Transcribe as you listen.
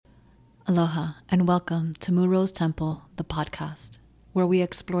Aloha and welcome to Rose Temple, the podcast, where we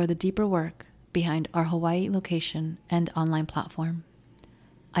explore the deeper work behind our Hawaii location and online platform.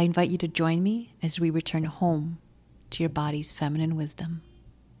 I invite you to join me as we return home to your body's feminine wisdom.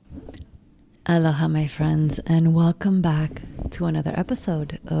 Aloha, my friends, and welcome back to another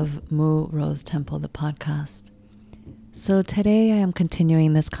episode of Rose Temple, the podcast. So today I am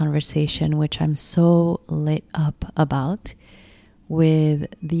continuing this conversation, which I'm so lit up about, with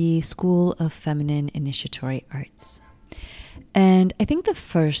the School of Feminine Initiatory Arts. And I think the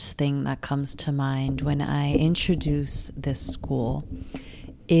first thing that comes to mind when I introduce this school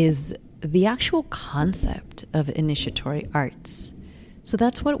is the actual concept of initiatory arts. So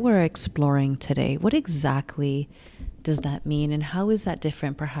that's what we're exploring today. What exactly does that mean, and how is that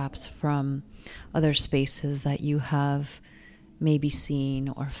different perhaps from other spaces that you have maybe seen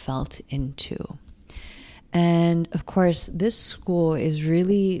or felt into? And of course, this school is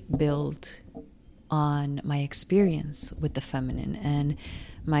really built on my experience with the feminine and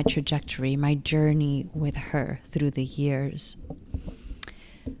my trajectory, my journey with her through the years.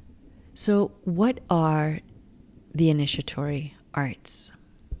 So what are the initiatory arts?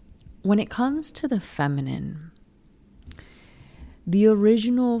 When it comes to the feminine, the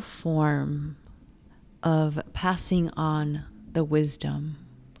original form of passing on the wisdom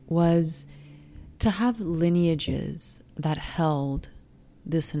was to have lineages that held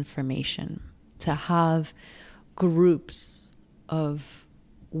this information, to have groups of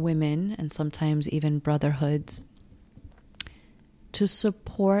women and sometimes even brotherhoods to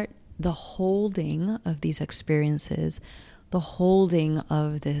support the holding of these experiences, the holding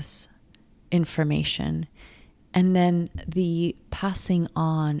of this information, and then the passing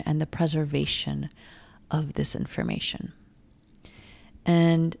on and the preservation of this information.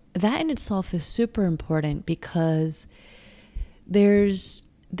 And that in itself is super important because there's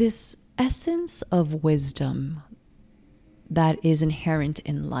this essence of wisdom that is inherent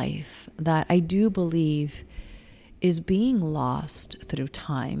in life that I do believe is being lost through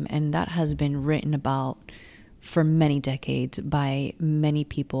time. And that has been written about for many decades by many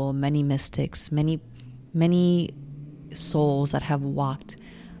people, many mystics, many souls that have walked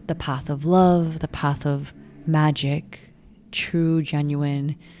the path of love, the path of magic, true,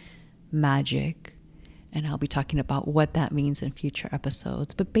 genuine magic. And I'll be talking about what that means in future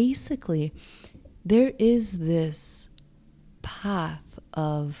episodes. But basically, there is this path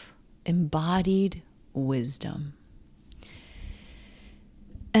of embodied wisdom.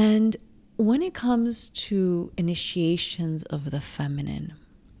 And when it comes to initiations of the feminine,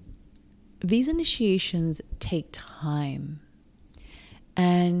 these initiations take time.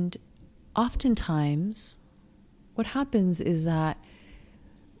 And oftentimes, what happens is that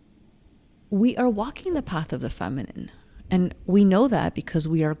we are walking the path of the feminine. And we know that because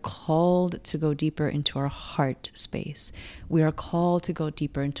we are called to go deeper into our heart space. We are called to go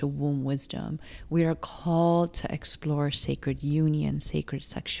deeper into womb wisdom. We are called to explore sacred union, sacred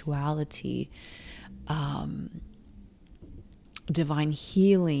sexuality, divine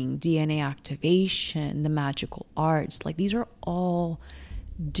healing, DNA activation, the magical arts. Like, these are all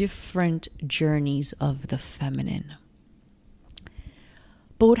different journeys of the feminine.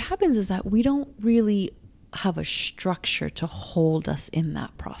 But what happens is that we don't really have a structure to hold us in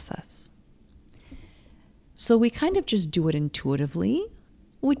that process. So we kind of just do it intuitively,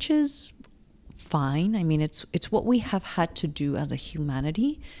 which is fine. I mean, it's what we have had to do as a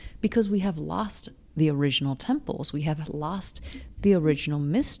humanity because we have lost the original temples. We have lost the original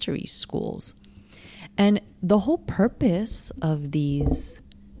mystery schools. And the whole purpose of these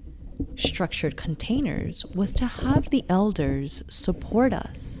structured containers was to have the elders support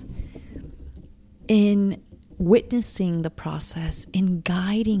us in witnessing the process, in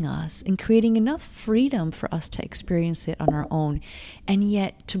guiding us, in creating enough freedom for us to experience it on our own, and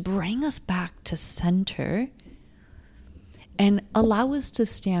yet to bring us back to center and allow us to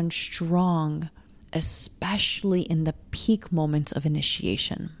stand strong, especially in the peak moments of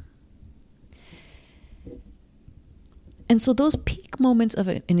initiation. And so those peak moments of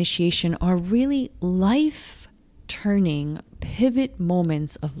initiation are really life-turning, pivot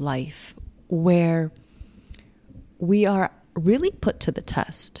moments of life where we are really put to the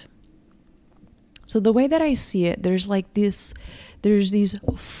test. So the way that I see it, there's these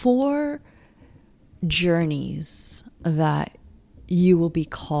 4 journeys that you will be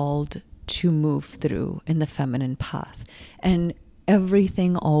called to move through in the feminine path. And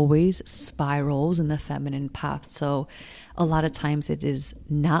everything always spirals in the feminine path. So a lot of times it is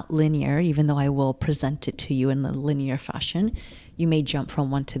not linear, even though I will present it to you in a linear fashion. You may jump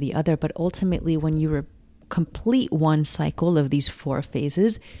from one to the other, but ultimately when you complete one cycle of these 4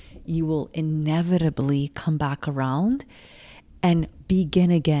 phases, you will inevitably come back around and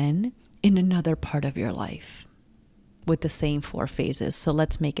begin again in another part of your life with the same 4 phases. So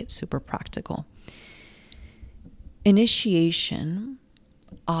let's make it super practical. Initiation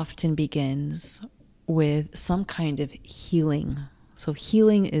often begins with some kind of healing. So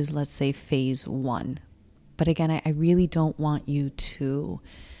healing is, let's say, phase 1. But again, I really don't want you to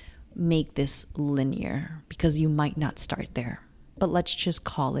make this linear because you might not start there. But let's just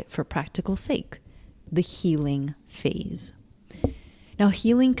call it, for practical sake, the healing phase. Now,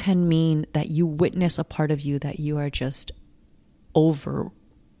 healing can mean that you witness a part of you that you are just over,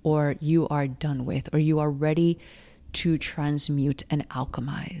 or you are done with, or you are ready to transmute and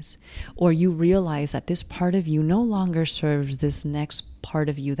alchemize, or you realize that this part of you no longer serves this next part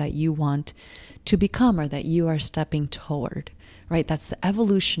of you that you want to become, or that you are stepping toward, right? That's the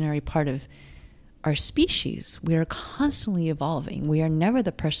evolutionary part of our species. We are constantly evolving. We are never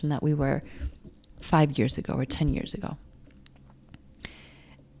the person that we were 5 years ago or 10 years ago.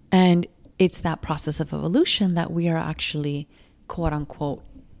 And it's that process of evolution that we are actually, quote unquote,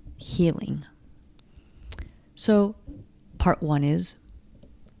 healing. So part 1 is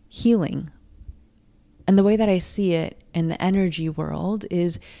healing. And the way that I see it in the energy world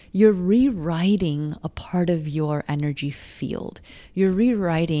is you're rewriting a part of your energy field. You're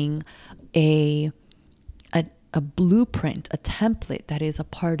rewriting a blueprint, a template that is a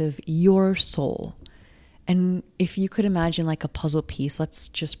part of your soul. And if you could imagine like a puzzle piece, let's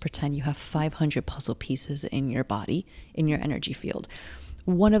just pretend you have 500 puzzle pieces in your body, in your energy field.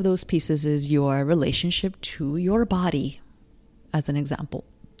 One of those pieces is your relationship to your body, as an example.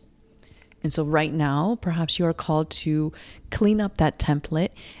 And so right now, perhaps you are called to clean up that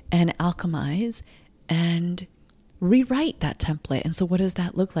template and alchemize and rewrite that template. And so what does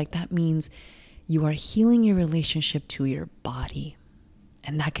that look like? That means you are healing your relationship to your body.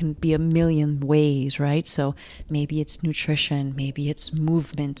 And that can be a million ways, right? So maybe it's nutrition, maybe it's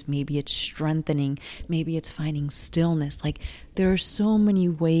movement, maybe it's strengthening, maybe it's finding stillness. Like there are so many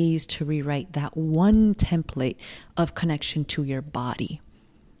ways to rewrite that one template of connection to your body.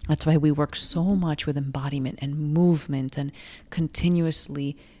 That's why we work so much with embodiment and movement and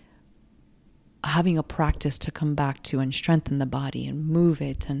continuously having a practice to come back to and strengthen the body and move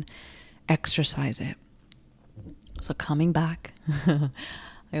it and exercise it. So coming back,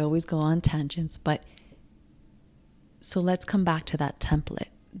 I always go on tangents, but so let's come back to that template.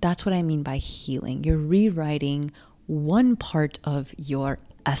 That's what I mean by healing. You're rewriting one part of your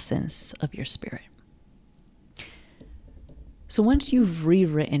essence of your spirit. So once you've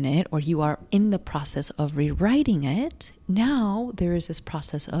rewritten it, or you are in the process of rewriting it, now there is this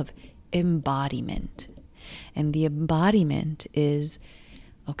process of embodiment. And the embodiment is,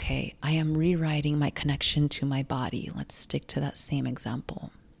 okay, I am rewriting my connection to my body. Let's stick to that same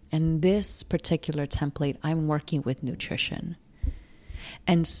example. And this particular template, I'm working with nutrition.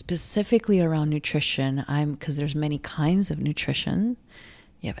 And specifically around nutrition, because there's many kinds of nutrition.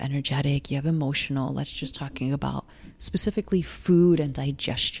 You have energetic, you have emotional. Let's just talking about specifically food and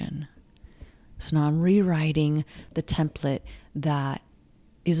digestion. So now I'm rewriting the template that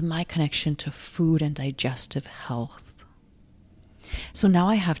is my connection to food and digestive health. So now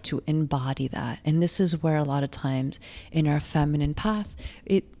I have to embody that. And this is where a lot of times in our feminine path,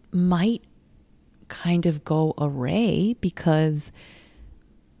 it might kind of go array because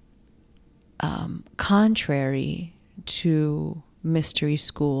contrary to mystery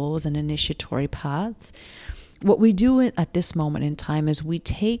schools and initiatory paths, what we do at this moment in time is we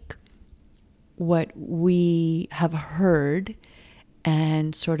take what we have heard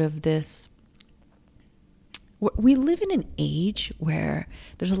and sort of this. We live in an age where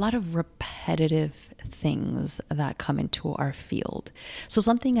there's a lot of repetitive things that come into our field. So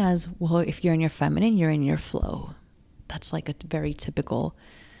something as, well, if you're in your feminine, you're in your flow. That's like a very typical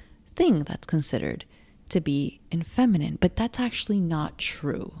thing that's considered to be in feminine, but that's actually not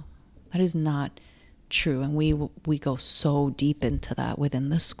true. That is not true. And we go so deep into that within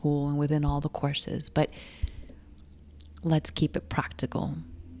the school and within all the courses, but let's keep it practical.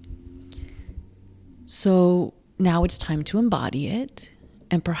 So now it's time to embody it.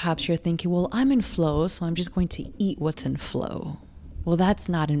 And perhaps you're thinking, well, I'm in flow, so I'm just going to eat what's in flow. Well, that's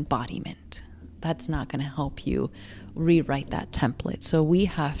not embodiment. That's not going to help you rewrite that template. So we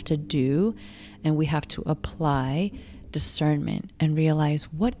have to do, and we have to apply discernment and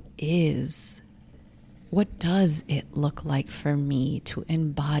realize what does it look like for me to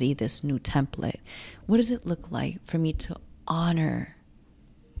embody this new template? What does it look like for me to honor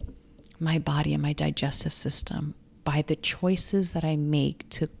my body and my digestive system by the choices that I make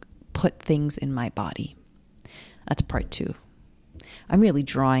to put things in my body? That's part 2. I'm really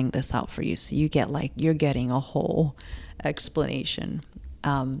drawing this out for you, so you get like, you're getting a whole explanation.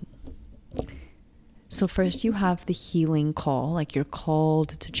 So first you have the healing call, like you're called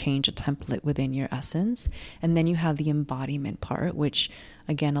to change a template within your essence. And then you have the embodiment part, which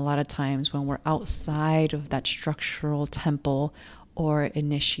again, a lot of times when we're outside of that structural temple or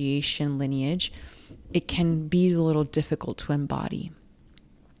initiation lineage, it can be a little difficult to embody.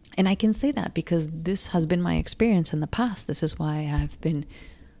 And I can say that because this has been my experience in the past. This is why I've been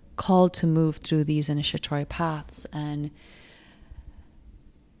called to move through these initiatory paths and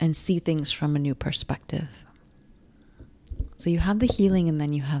see things from a new perspective. So you have the healing and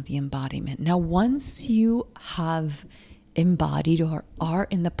then you have the embodiment. Now, once you have embodied or are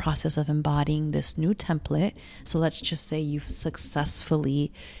in the process of embodying this new template, so let's just say you've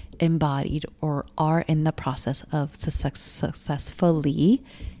successfully embodied or are in the process of successfully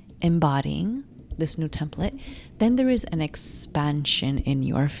embodying this new template, then there is an expansion in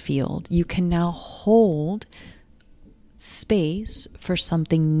your field. You can now hold space for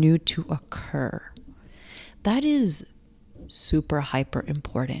something new to occur. That is super hyper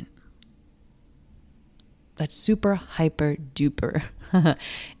important. That's super hyper duper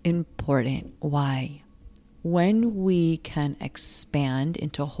important. Why? When we can expand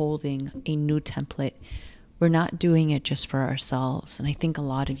into holding a new template, we're not doing it just for ourselves. And I think a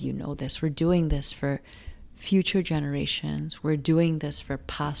lot of you know this. We're doing this for future generations. We're doing this for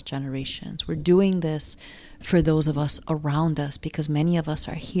past generations. We're doing this for those of us around us, because many of us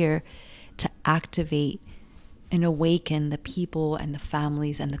are here to activate and awaken the people and the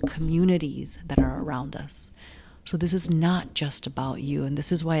families and the communities that are around us. So this is not just about you. And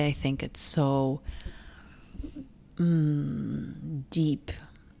this is why I think it's so deep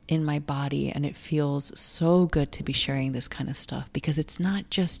in my body, and it feels so good to be sharing this kind of stuff, because it's not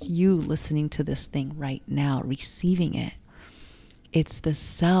just you listening to this thing right now, receiving it. It's the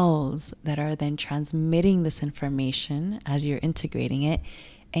cells that are then transmitting this information as you're integrating it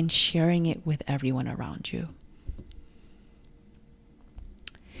and sharing it with everyone around you.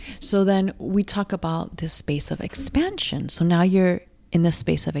 So then we talk about this space of expansion. So now you're in the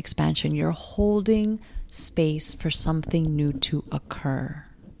space of expansion. You're holding space for something new to occur.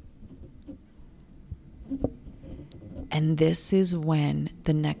 And this is when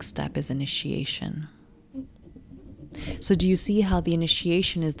the next step is initiation. So do you see how the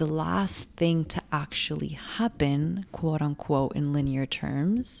initiation is the last thing to actually happen, quote unquote, in linear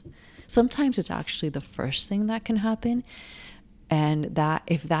terms? Sometimes it's actually the first thing that can happen. And that,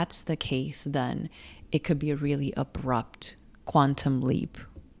 if that's the case, then it could be a really abrupt quantum leap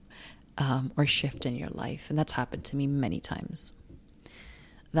or shift in your life. And that's happened to me many times.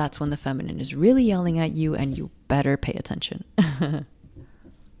 That's when the feminine is really yelling at you and you better pay attention.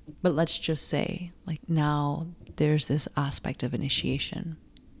 But let's just say, like, now there's this aspect of initiation.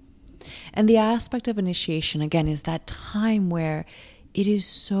 And the aspect of initiation, again, is that time where it is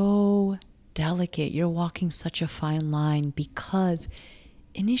so delicate. You're walking such a fine line, because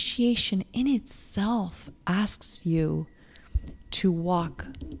initiation in itself asks you to walk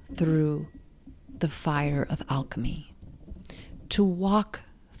through the fire of alchemy, to walk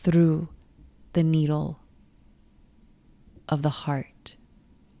through the needle of the heart.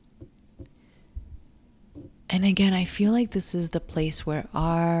 And again, I feel like this is the place where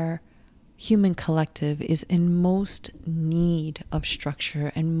our human collective is in most need of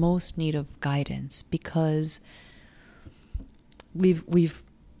structure and most need of guidance, because we've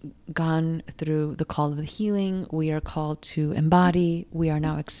gone through the call of the healing. We are called to embody. We are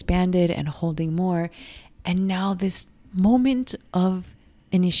now expanded and holding more. And now this moment of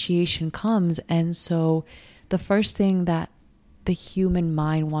initiation comes. And so the first thing that the human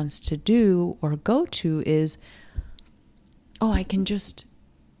mind wants to do or go to is, oh, I can just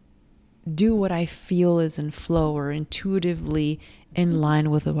do what I feel is in flow or intuitively in line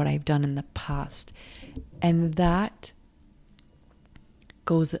with what I've done in the past. And that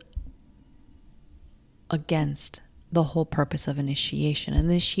goes against the whole purpose of initiation.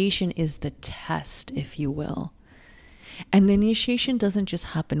 Initiation is the test, if you will. And the initiation doesn't just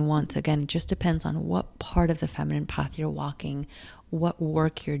happen once. Again, it just depends on what part of the feminine path you're walking, what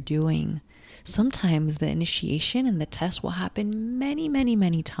work you're doing. Sometimes the initiation and the test will happen many, many,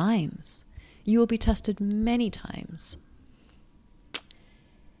 many times. You will be tested many times.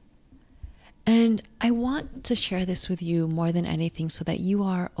 And I want to share this with you more than anything so that you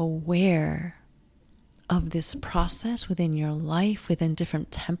are aware of this process within your life, within different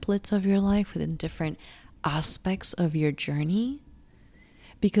templates of your life, within different aspects of your journey,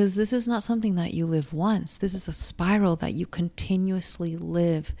 because this is not something that you live once. This is a spiral that you continuously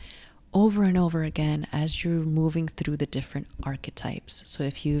live over and over again as you're moving through the different archetypes. So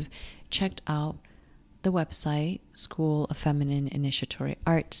if you've checked out the website, School of Feminine Initiatory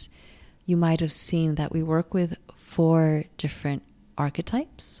Arts, you might have seen that we work with 4 different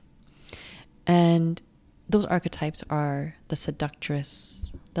archetypes. And those archetypes are the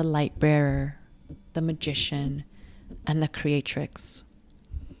seductress, the light bearer, the magician, and the creatrix.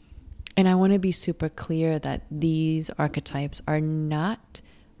 And I want to be super clear that these archetypes are not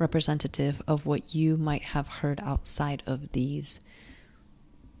representative of what you might have heard outside of these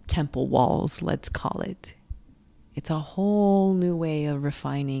temple walls, let's call it. It's a whole new way of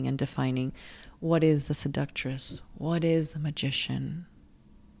refining and defining what is the seductress, what is the magician,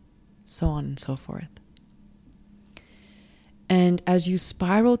 so on and so forth. And as you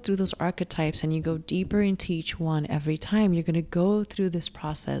spiral through those archetypes and you go deeper into each one every time, you're going to go through this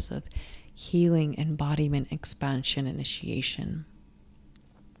process of healing, embodiment, expansion, initiation.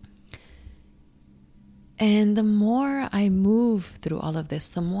 And the more I move through all of this,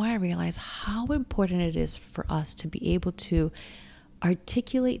 the more I realize how important it is for us to be able to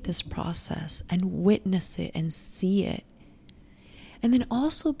articulate this process and witness it and see it. And then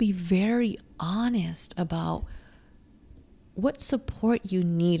also be very honest about what support you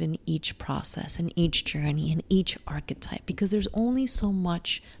need in each process, in each journey, in each archetype, because there's only so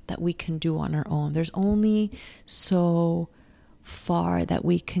much that we can do on our own. There's only so far that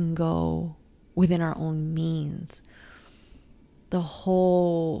we can go within our own means. The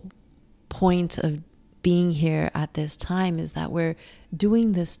whole point of being here at this time is that we're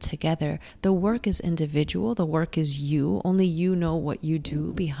doing this together. The work is individual. The work is you. Only you know what you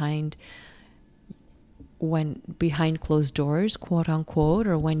do behind closed doors, quote unquote,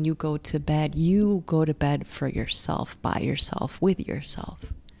 or when you go to bed. You go to bed for yourself, by yourself, with yourself.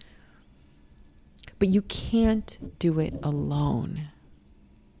 But you can't do it alone.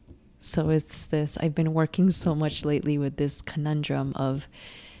 So it's this, I've been working so much lately with this conundrum of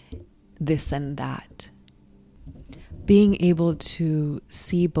this and that. Being able to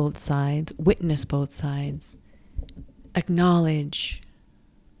see both sides, witness both sides, acknowledge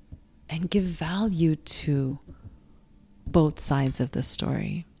and give value to both sides of the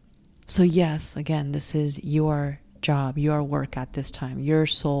story. So yes, again, this is your job, your work at this time, your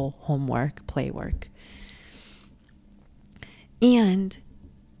soul homework, play work. And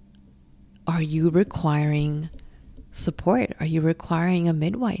are you requiring support? Are you requiring a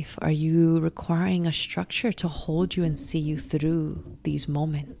midwife? Are you requiring a structure to hold you and see you through these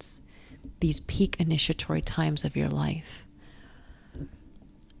moments, these peak initiatory times of your life?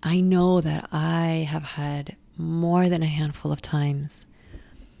 I know that I have had more than a handful of times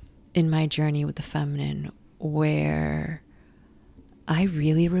in my journey with the feminine where I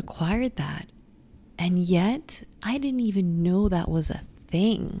really required that. And yet I didn't even know that was a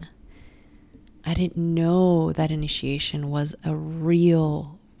thing. I didn't know that initiation was a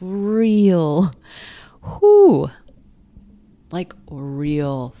real thing,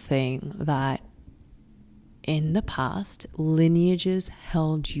 that in the past, lineages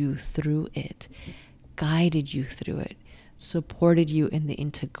held you through it, guided you through it, supported you in the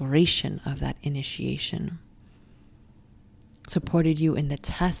integration of that initiation, supported you in the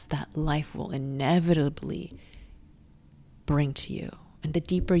tests that life will inevitably bring to you. And the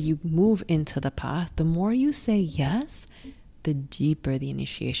deeper you move into the path, the more you say yes, the deeper the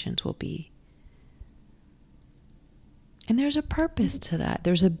initiations will be. And there's a purpose to that.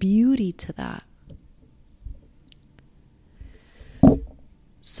 There's a beauty to that.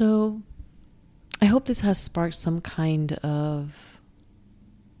 So I hope this has sparked some kind of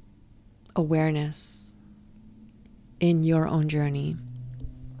awareness in your own journey.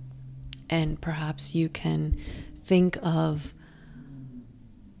 And perhaps you can think of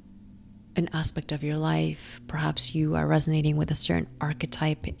an aspect of your life. Perhaps you are resonating with a certain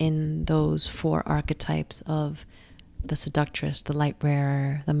archetype in those 4 archetypes of the seductress, the light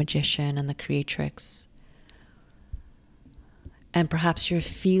bearer, the magician, and the creatrix. And perhaps you're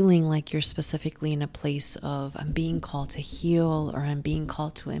feeling like you're specifically in a place of, I'm being called to heal, or I'm being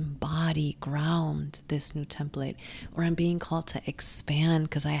called to embody, ground this new template, or I'm being called to expand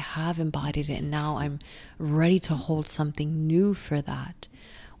because I have embodied it and now I'm ready to hold something new for that.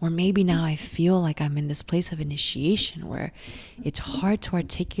 Or maybe now I feel like I'm in this place of initiation where it's hard to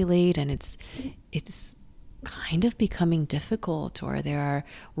articulate and it's kind of becoming difficult, or there are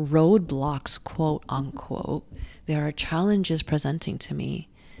roadblocks, quote unquote. There are challenges presenting to me.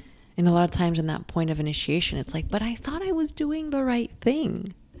 And a lot of times in that point of initiation, it's like, but I thought I was doing the right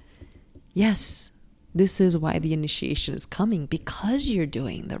thing. Yes, this is why the initiation is coming, because you're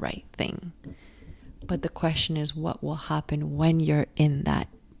doing the right thing. But the question is, what will happen when you're in that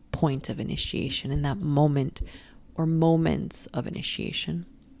point of initiation, in that moment or moments of initiation.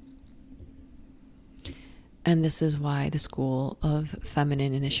 And this is why the School of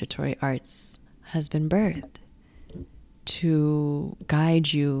Feminine Initiatory Arts has been birthed, to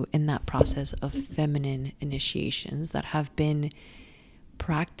guide you in that process of feminine initiations that have been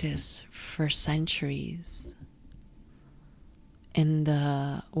practiced for centuries in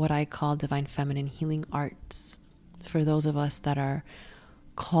the what I call divine feminine healing arts. For those of us that are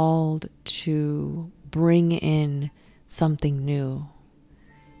called to bring in something new,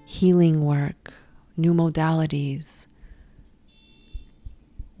 healing work, new modalities,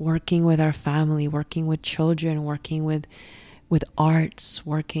 working with our family, working with children, working with arts,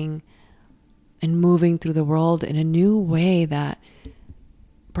 working and moving through the world in a new way that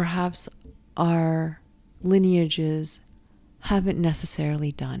perhaps our lineages haven't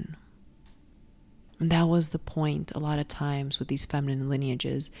necessarily done. And that was the point a lot of times with these feminine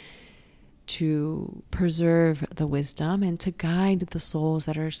lineages, to preserve the wisdom and to guide the souls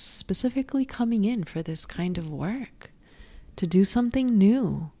that are specifically coming in for this kind of work, to do something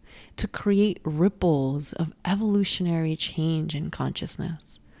new, to create ripples of evolutionary change in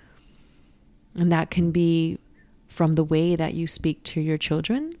consciousness. And that can be from the way that you speak to your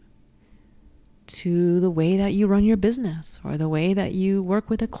children, to the way that you run your business, or the way that you work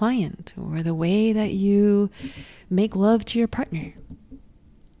with a client, or the way that you make love to your partner.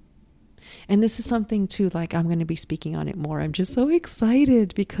 And this is something too, like I'm going to be speaking on it more. I'm just so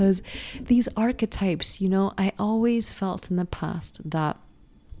excited because these archetypes, I always felt in the past that,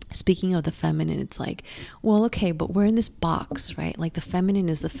 speaking of the feminine, it's like, well, okay, but we're in this box, right? Like the feminine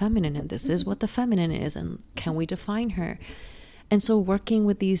is the feminine, and this is what the feminine is, and can we define her? And so working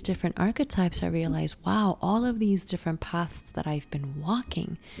with these different archetypes, I realized, wow, all of these different paths that I've been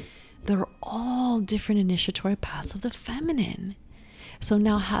walking, they're all different initiatory paths of the feminine. So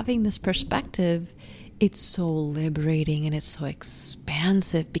now having this perspective, it's so liberating and it's so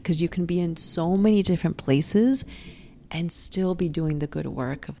expansive, because you can be in so many different places and still be doing the good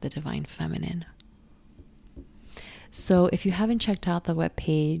work of the divine feminine. So if you haven't checked out the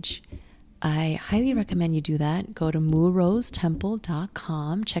webpage, I highly recommend you do that. Go to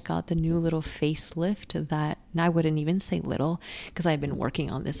moorosetemple.com. Check out the new little facelift that, and I wouldn't even say little because I've been working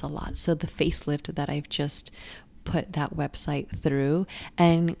on this a lot. So the facelift that I've just put that website through,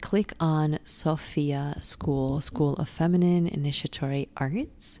 and click on Sophia School of Feminine Initiatory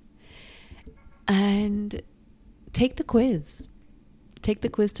Arts, and take the quiz. Take the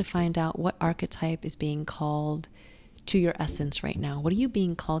quiz to find out what archetype is being called to your essence right now. What are you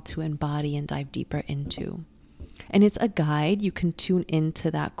being called to embody and dive deeper into? And it's a guide. You can tune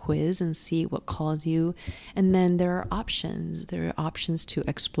into that quiz and see what calls you. And then there are options. There are options to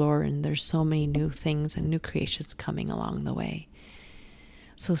explore, and there's so many new things and new creations coming along the way.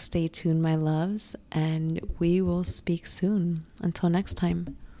 So stay tuned, my loves, and we will speak soon. Until next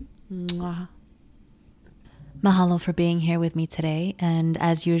time. Mwah. Mahalo for being here with me today. And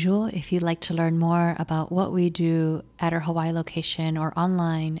as usual, if you'd like to learn more about what we do at our Hawaii location or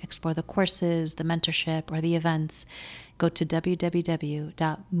online, explore the courses, the mentorship, or the events, go to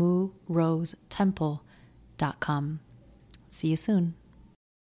www.moorosetemple.com. See you soon.